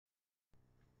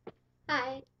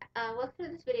Hi, welcome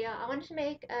to this video. I wanted to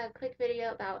make a quick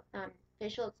video about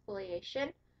facial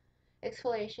exfoliation.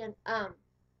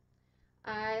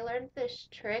 I learned this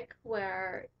trick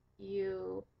where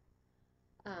you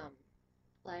um,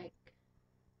 like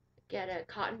get a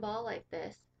cotton ball like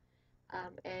this,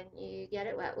 and you get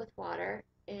it wet with water,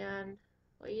 and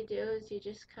what you do is you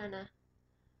just kind of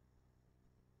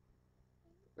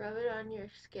rub it on your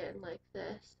skin like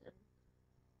this, and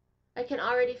I can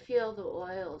already feel the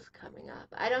oils coming up.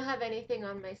 I don't have anything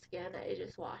on my skin. I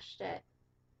just washed it.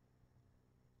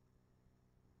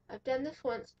 I've done this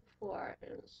once before,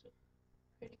 and it was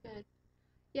pretty good.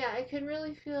 Yeah, I can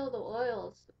really feel the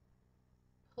oils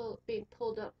being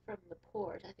pulled up from the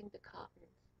pores. I think the cotton's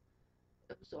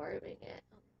absorbing it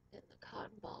in the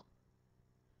cotton ball.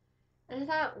 And I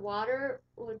thought water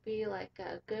would be like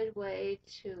a good way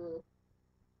to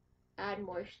add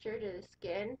moisture to the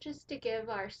skin, just to give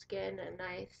our skin a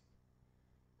nice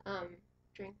um,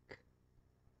 drink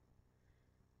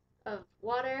of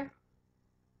water,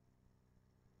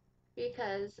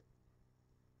 because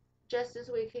just as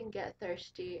we can get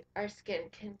thirsty, our skin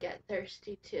can get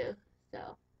thirsty too.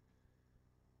 So,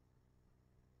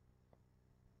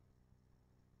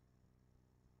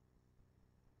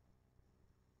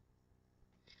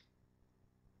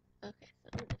 okay, so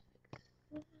I'm gonna fix that.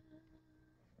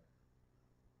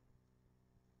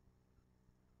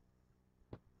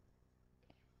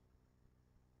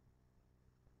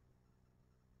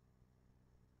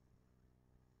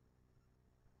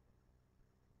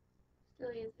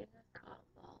 Still using a cotton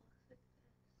ball.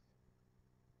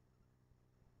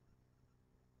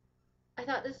 I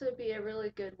thought this would be a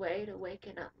really good way to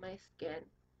waken up my skin.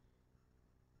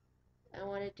 I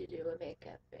wanted to do a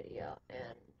makeup video, and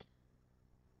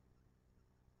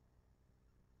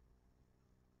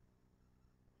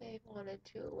I wanted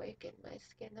to awaken my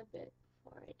skin a bit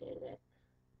before I did it.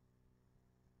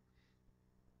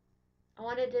 I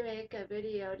wanted to make a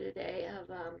video today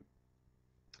of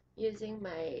using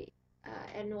my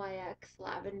NYX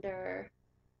lavender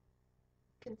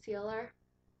concealer.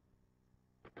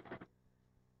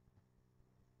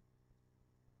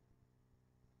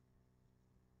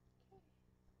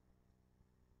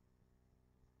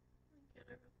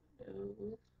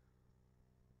 You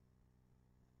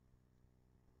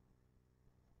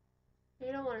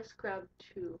don't want to scrub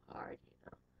too hard, you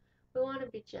know. We want to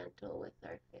be gentle with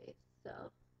our face,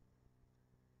 so.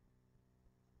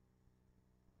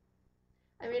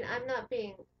 I mean, I'm not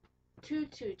being too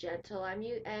gentle. I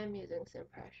am using some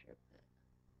pressure, but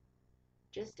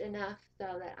just enough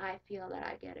so that I feel that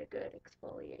I get a good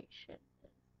exfoliation.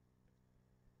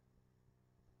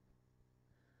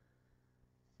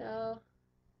 So,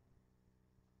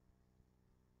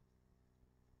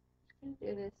 I'm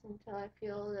gonna do this until I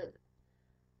feel that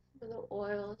some of the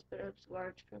oil's been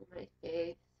absorbed from my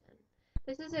face. And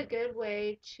this is a good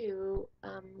way to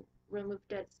remove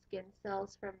dead skin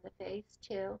cells from the face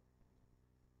too.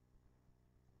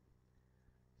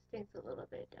 Stings a little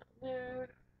bit down there.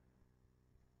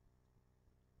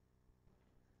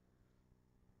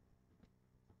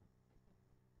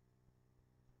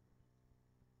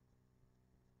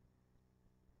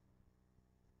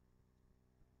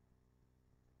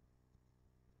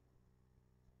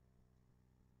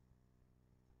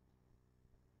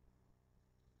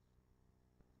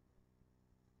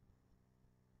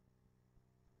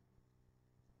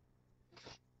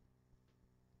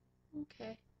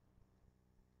 Okay.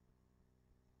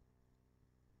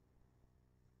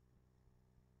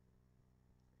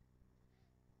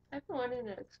 I've been wanting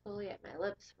to exfoliate my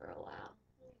lips for a while.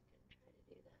 We can try to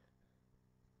do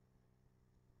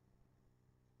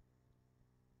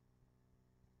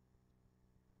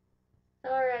that.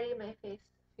 So already my face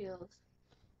feels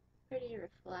pretty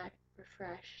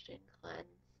refreshed and cleansed.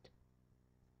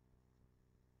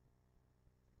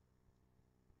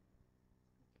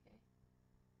 Okay.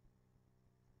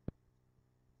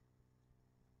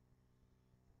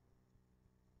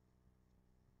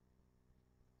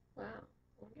 Wow.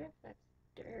 I wonder if that's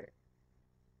dirt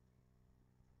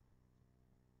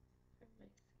from my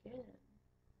skin.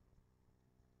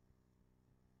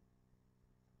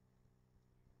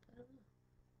 I don't know.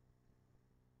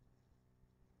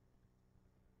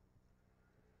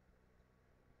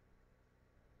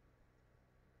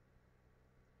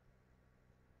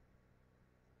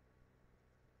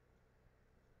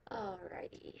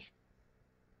 Alrighty.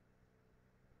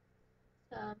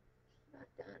 So, not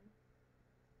done.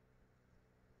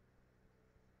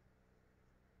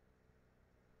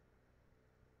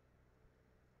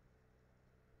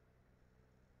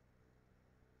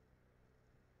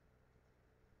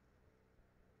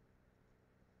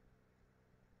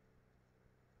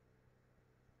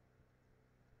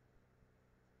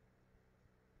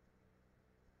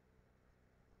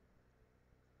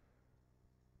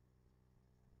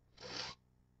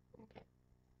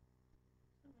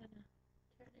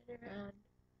 around.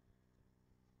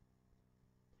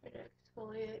 Try to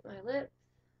exfoliate my lips.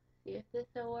 See if this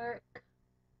will work.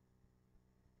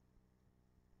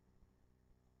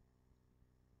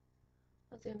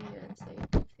 I'll zoom you in so you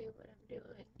can see what I'm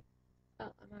doing.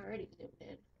 Oh, I'm already zoomed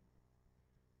in.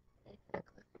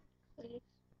 Exactly. So just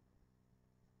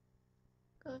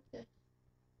go like this.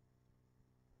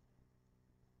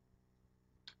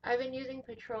 I've been using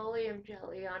petroleum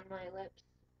jelly on my lips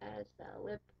as a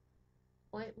lip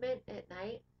ointment at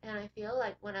night, and I feel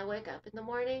like when I wake up in the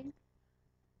morning,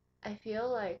 I feel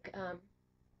like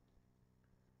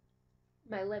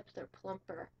my lips are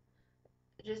plumper.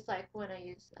 Just like when I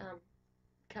use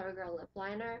CoverGirl lip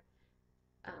liner.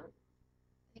 I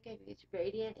think I've used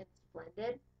Radiant and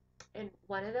Splendid, and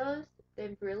one of those,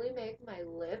 they really make my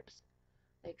lips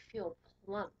like feel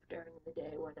plump during the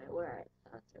day when I wear it. So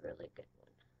that's a really good one.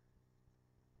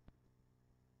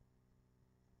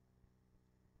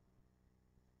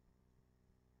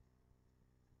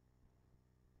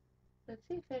 Let's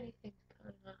see if anything's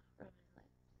coming off from my lips.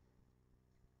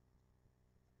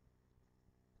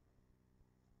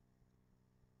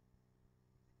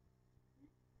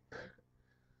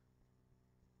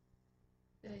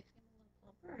 Do they seem a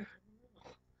little plumper? I don't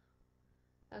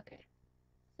know. Okay,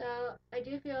 so I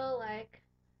do feel like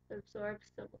it absorbs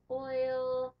some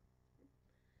oil.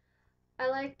 I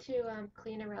like to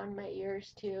clean around my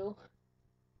ears too.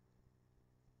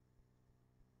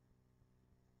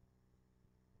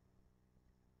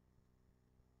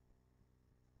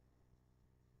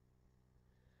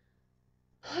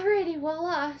 Alrighty,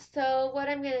 voila. So what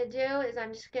I'm gonna do is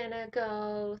I'm just gonna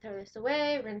go throw this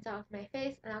away, rinse off my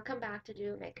face, and I'll come back to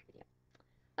do a makeup video.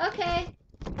 Okay,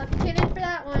 hope you tune in for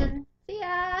that one.